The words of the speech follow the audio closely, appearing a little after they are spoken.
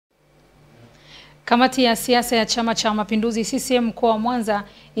Kamati ya siasa ya Chama cha Mapinduzi CCM mkoa wa Mwanza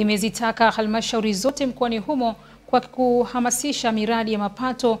imezitaka halmashauri zote mkoani humo kwa kuhamasisha miradi ya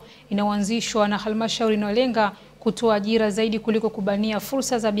mapato inayoanzishwa na halmashauri inayolenga kutoa ajira zaidi kuliko kubania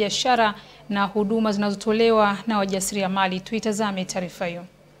fursa za biashara na huduma zinazotolewa na wajasiriamali. Tuitazame taarifa hiyo.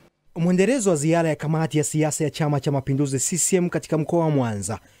 Mwendelezo wa ziara ya kamati ya siasa ya Chama cha Mapinduzi CCM katika mkoa wa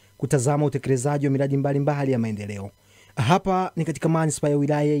Mwanza kutazama utekelezaji wa miradi mbalimbali ya maendeleo. Hapa ni katika manispaa ya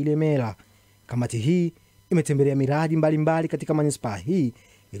wilaya ya Ilemela. Kamati hii imetembelea miradi mbalimbali katika manispaa hii,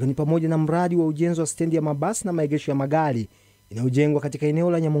 ikiwa ni pamoja na mradi wa ujenzi wa stendi ya mabasi na maegesho ya magari inayojengwa katika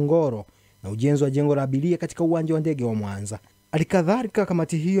eneo la Nyamongoro na ujenzi wa jengo la abiria katika uwanja wa ndege wa Mwanza. Alikadhalika,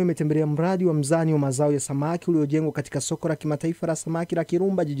 kamati hiyo imetembelea mradi wa mzani wa mazao ya samaki uliojengwa katika soko la kimataifa la samaki la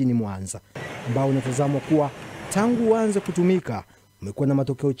Kirumba jijini Mwanza, ambao unatazamwa kuwa tangu uanze kutumika umekuwa na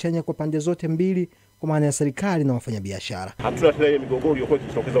matokeo chanya kwa pande zote mbili, kwa maana ya serikali na wafanyabiashara. Hatuna tena ile migogoro iliyokuwa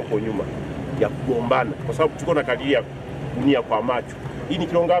ikitokeza huko nyuma ya kugombana, kwa sababu tuko na kadiria dunia kwa macho. Hii ni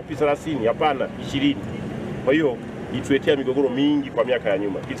kilo ngapi? 30? Hapana, 20. Kwa hiyo ituletea migogoro mingi kwa miaka ya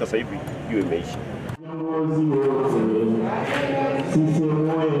nyuma. Hii sasa hivi hiyo imeisha.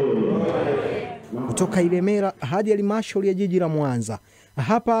 Kutoka Ilemela hadi halmashauri ya jiji la Mwanza.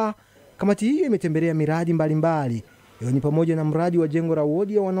 Hapa kamati hii imetembelea miradi mbalimbali, hiyo ni pamoja na mradi wa jengo la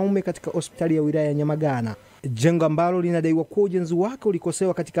wodi ya wanaume katika hospitali ya wilaya ya Nyamagana, jengo ambalo linadaiwa kuwa ujenzi wake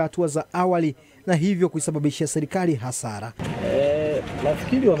ulikosewa katika hatua za awali na hivyo kuisababishia serikali hasara.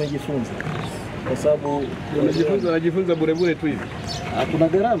 Nafikiri wamejifunza, kwa sababu wanajifunza bure tu hivi. Hakuna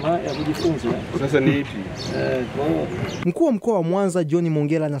gharama ya kujifunza. Sasa ni ipi? Mkuu wa mkoa wa Mwanza John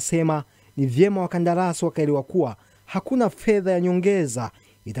Mongela anasema ni vyema wakandarasi wakaelewa kuwa hakuna fedha ya nyongeza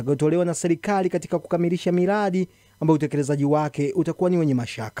itakayotolewa na serikali katika kukamilisha miradi ambayo utekelezaji wake utakuwa ni wenye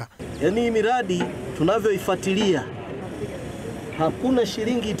mashaka. Yaani miradi tunavyoifuatilia hakuna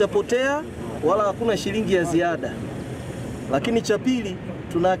shilingi itapotea wala hakuna shilingi ya ziada. Lakini cha pili,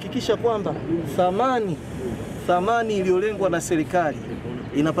 tunahakikisha kwamba thamani iliyolengwa na serikali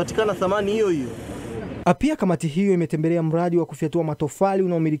inapatikana thamani hiyo hiyo. Pia kamati hiyo imetembelea mradi wa kufyatua matofali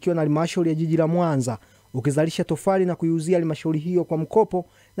unaomilikiwa na halmashauri ya jiji la Mwanza, ukizalisha tofali na kuiuzia halmashauri hiyo kwa mkopo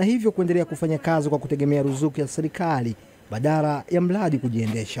na hivyo kuendelea kufanya kazi kwa kutegemea ruzuku ya serikali badala ya mradi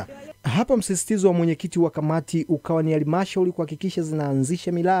kujiendesha. Hapa msisitizo wa mwenyekiti wa kamati ukawa ni halmashauri kuhakikisha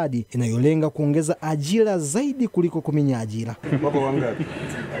zinaanzisha miradi inayolenga kuongeza ajira zaidi kuliko kuminya ajira. Wako wangapi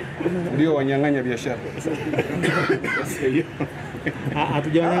ndio wanyang'anya biashara?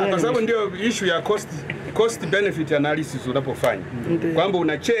 Kwa sababu ndio issue ya cost benefit analysis unapofanya, kwamba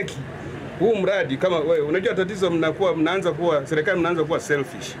unacheki huu mradi. Kama wewe unajua tatizo, serikali mnaanza kuwa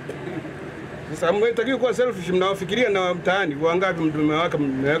selfish. Sasa mnatakiwa kuwa selfish, mnawafikiria na mtaani. Wangapi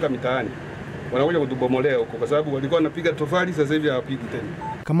mmeweka mitaani wanakuja kutubomolea huko, kwa sababu walikuwa wanapiga tofali, sasa hivi hawapigi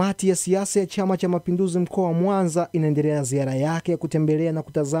tena. Kamati ya siasa ya Chama cha Mapinduzi mkoa wa Mwanza inaendelea na ziara yake ya kutembelea na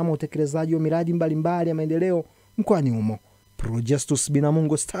kutazama utekelezaji wa miradi mbalimbali ya maendeleo mkoani humo. Justus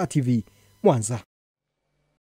Binamungo, Star TV, Mwanza.